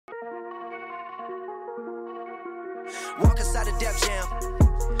Walk inside the Def Jam.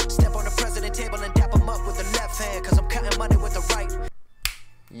 Step on the president table and dap him up with the left hand, cause I'm cutting money with the right.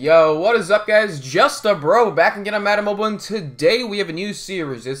 Yo, what is up, guys? Just a bro back again on Madden Mobile, and today we have a new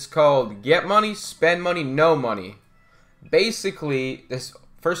series. It's called Get Money, Spend Money, No Money. Basically,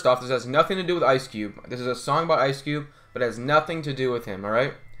 first off, this has nothing to do with Ice Cube. This is a song about Ice Cube, but it has nothing to do with him,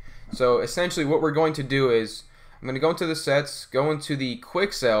 alright? So, essentially, what we're going to do is, I'm going to go into the sets, go into the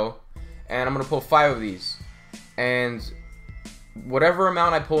quick sell, and I'm going to pull 5 of these. And whatever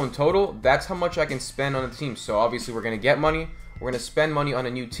amount I pull in total, that's how much I can spend on the team. So, obviously, we're going to get money. We're going to spend money on a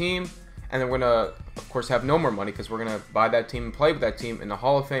new team, and then we're going to, of course, have no more money because we're going to buy that team and play with that team in the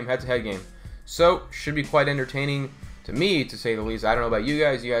Hall of Fame head-to-head game. So, should be quite entertaining to me, to say the least. I don't know about you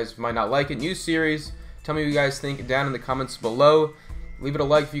guys. You guys might not like it. New series. Tell me what you guys think down in the comments below. Leave it a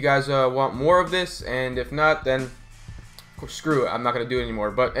like if you guys want more of this, and if not, then of course, screw it. I'm not going to do it anymore.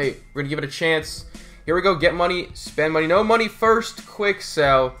 But, hey, we're going to give it a chance. Here we go. Get money, spend money, no money first. Quick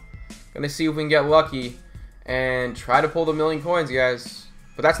sell. Going to see if we can get lucky and try to pull the 1,000,000 coins, guys.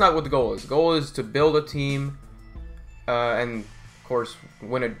 But that's not what the goal is. The goal is to build a team and, of course,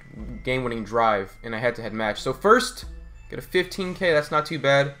 win a game-winning drive in a head-to-head match. So first, get a 15K. That's not too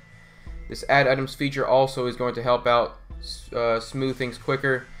bad. This add items feature also is going to help out smooth things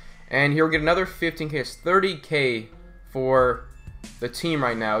quicker. And here we get another 15K. It's 30K for the team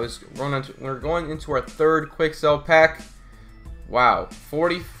right now. We're going into our third quick sell pack. Wow,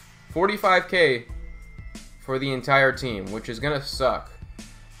 45K for the entire team, which is gonna suck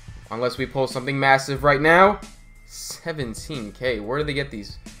unless we pull something massive right now. 17K. Where do they get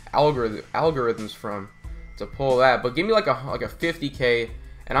these algorithms from to pull that? But give me like a 50K,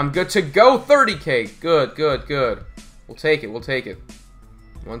 and I'm good to go. 30K. Good, good, good. We'll take it. We'll take it.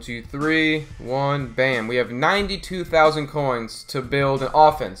 1, 2, 3, 1, bam. We have 92,000 coins to build an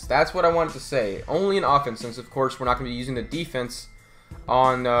offense. That's what I wanted to say. Only an offense, since of course we're not going to be using the defense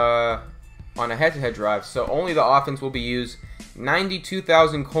on a head-to-head drive. So only the offense will be used.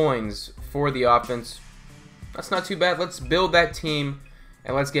 92,000 coins for the offense. That's not too bad. Let's build that team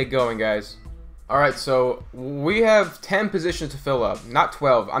and let's get going, guys. Alright, so we have 10 positions to fill up, not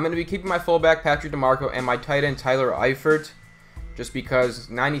 12. I'm going to be keeping my fullback, Patrick DeMarco, and my tight end, Tyler Eifert, just because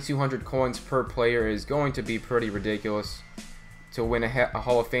 9,200 coins per player is going to be pretty ridiculous to win a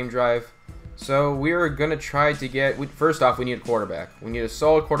Hall of Fame drive. So we're going to try to get, first off, we need a quarterback. We need a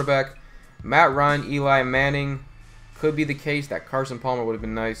solid quarterback. Matt Ryan, Eli Manning could be the case. That Carson Palmer would have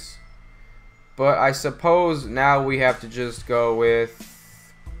been nice. But I suppose now we have to just go with,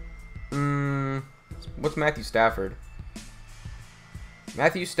 what's Matthew Stafford?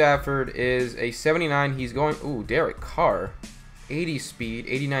 Matthew Stafford is a 79. He's going, ooh, Derek Carr. 80 speed,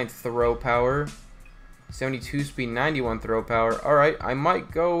 89 throw power, 72 speed, 91 throw power. Alright, I might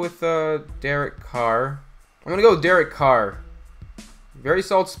go with Derek Carr. I'm going to go with Derek Carr. Very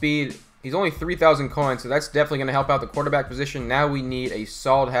solid speed. He's only 3,000 coins, so that's definitely going to help out the quarterback position. Now we need a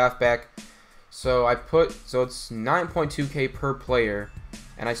solid halfback. So it's 9.2K per player,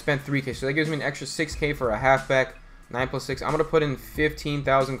 and I spent 3K, so that gives me an extra 6K for a halfback. 9 plus 6. I'm going to put in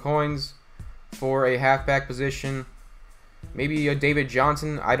 15,000 coins for a halfback position. Maybe a David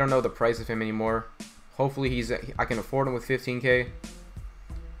Johnson. I don't know the price of him anymore. Hopefully I can afford him with 15K.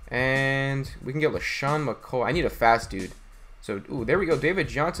 And we can get LaShawn McCoy. I need a fast dude. So, ooh, there we go. David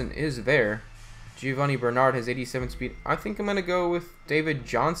Johnson is there. Giovanni Bernard has 87 speed. I think I'm going to go with David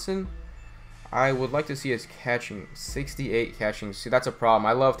Johnson. I would like to see his catching. 68 catching. See, that's a problem.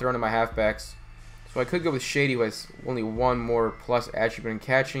 I love throwing in my halfbacks. So I could go with Shady, who has only 1 more plus attribute in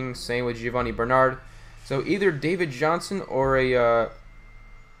catching. Same with Giovanni Bernard. So either David Johnson or a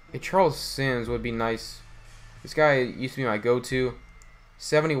Charles Sims would be nice. This guy used to be my go-to.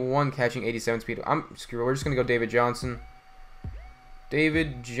 71 catching, 87 speed. Screw it. We're just going to go David Johnson.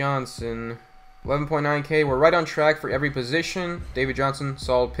 David Johnson. 11.9K. We're right on track for every position. David Johnson,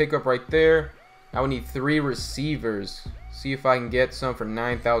 solid pickup right there. Now we need 3 receivers. See if I can get some for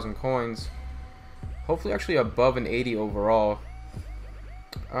 9,000 coins. Hopefully actually above an 80 overall.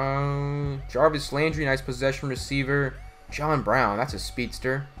 Jarvis Landry, nice possession receiver. John Brown, that's a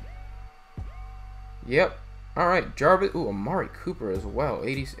speedster. Yep. Alright, Jarvis. Ooh, Amari Cooper as well.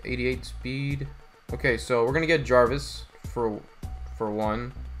 88 speed. Okay, so we're going to get Jarvis for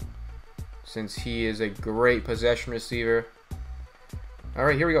 1. Since he is a great possession receiver.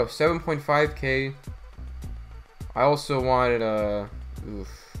 Alright, here we go. 7.5K. I also wanted a...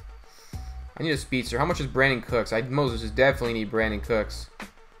 I need a speedster. How much is Brandon Cooks? Moses definitely need Brandon Cooks.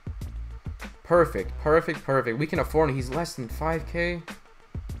 Perfect, perfect, perfect. We can afford him. He's less than 5K.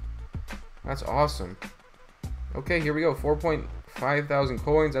 That's awesome. Okay, here we go. 4,500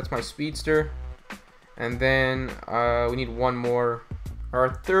 coins. That's my speedster. And then we need one more. Our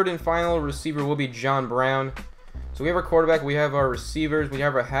third and final receiver will be John Brown. So we have our quarterback, we have our receivers, we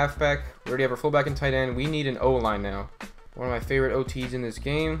have our halfback, we already have our fullback and tight end. We need an O-line now. One of my favorite OTs in this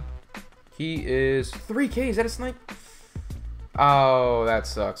game. He is 3K. Is that a snipe? Oh, that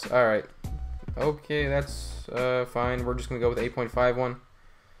sucks. Alright. Okay, that's fine. We're just going to go with 8.51.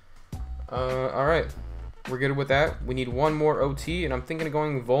 Alright. We're good with that. We need one more OT, and I'm thinking of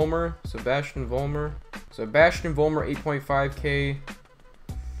going Vollmer. Sebastian Vollmer. 8.5K.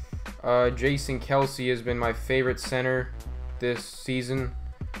 Jason Kelsey has been my favorite center this season.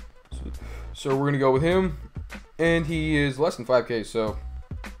 So we're going to go with him. And he is less than 5K, so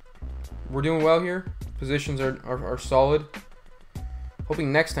we're doing well here. Positions are solid.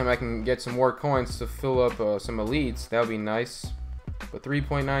 Hoping next time I can get some more coins to fill up some elites. That would be nice. But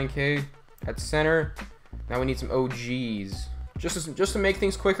 3.9K at center. Now we need some OGs. Just to make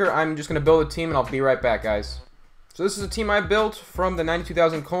things quicker, I'm just going to build a team and I'll be right back, guys. So this is a team I built from the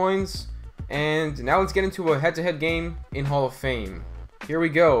 92,000 coins. And now let's get into a head-to-head game in Hall of Fame. Here we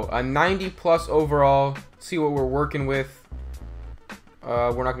go. A 90+ overall. See what we're working with. We're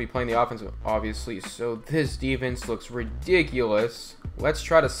not going to be playing the offense, obviously. So this defense looks ridiculous. Let's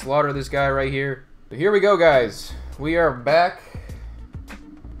try to slaughter this guy right here. So here we go, guys. We are back.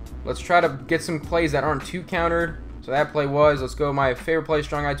 Let's try to get some plays that aren't too countered. So that play was, let's go my favorite play,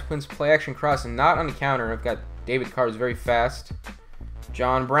 Strong Eye Twins play action cross and not on the counter. I've got David Carr is very fast.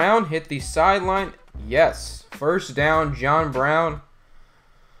 John Brown hit the sideline. Yes. First down, John Brown.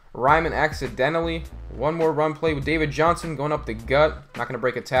 Ryman accidentally. One more run play with David Johnson going up the gut. Not going to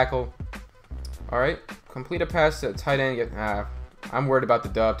break a tackle. Alright. Complete a pass to tight end. I'm worried about the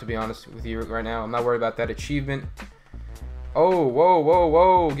dub, to be honest with you right now. I'm not worried about that achievement. Oh, whoa, whoa,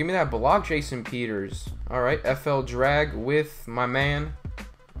 whoa. Give me that block, Jason Peters. Alright. FL drag with my man,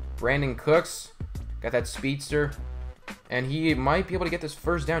 Brandon Cooks. Got that speedster. And he might be able to get this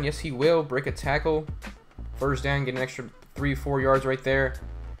first down. Yes, he will. Break a tackle. First down. Get an extra 3-4 yards right there.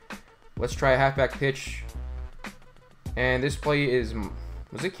 Let's try a halfback pitch. And this play is...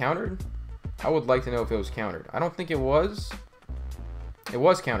 Was it countered? I would like to know if it was countered. I don't think it was. It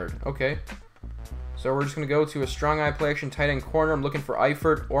was countered. Okay. So we're just going to go to a strong eye play action tight end corner. I'm looking for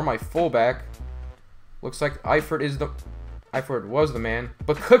Eifert or my fullback. Looks like Eifert was the man.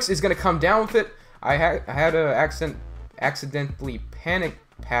 But Cooks is going to come down with it. I had to accidentally panic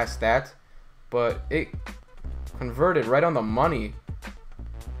past that. But it converted right on the money.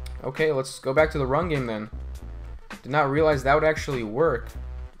 Okay, let's go back to the run game then. Did not realize that would actually work.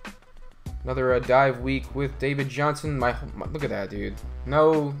 Another dive week with David Johnson. Look at that, dude.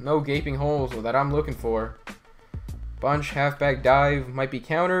 No gaping holes that I'm looking for. Bunch, halfback dive. Might be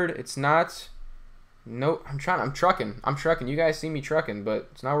countered. It's not. No, I'm trucking. You guys see me trucking, but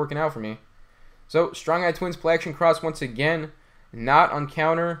it's not working out for me. So, Strong Eye Twins play action cross once again. Not on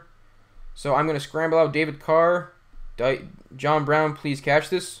counter. So, I'm going to scramble out David Carr. John Brown, please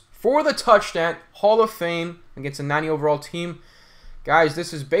catch this. For the touchdown, Hall of Fame against a 90 overall team. Guys, this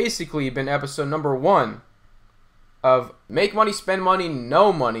has basically been episode number 1 of Make Money, Spend Money,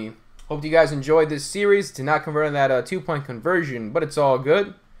 No Money. Hope you guys enjoyed this series. Did not convert on that 2-point conversion, but it's all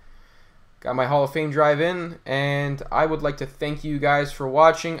good. Got my Hall of Fame drive in, and I would like to thank you guys for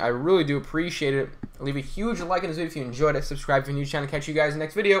watching. I really do appreciate it. Leave a huge like on this video if you enjoyed it. Subscribe if you're new to the channel. Catch you guys in the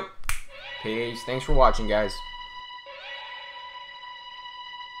next video. Peace. Thanks for watching, guys.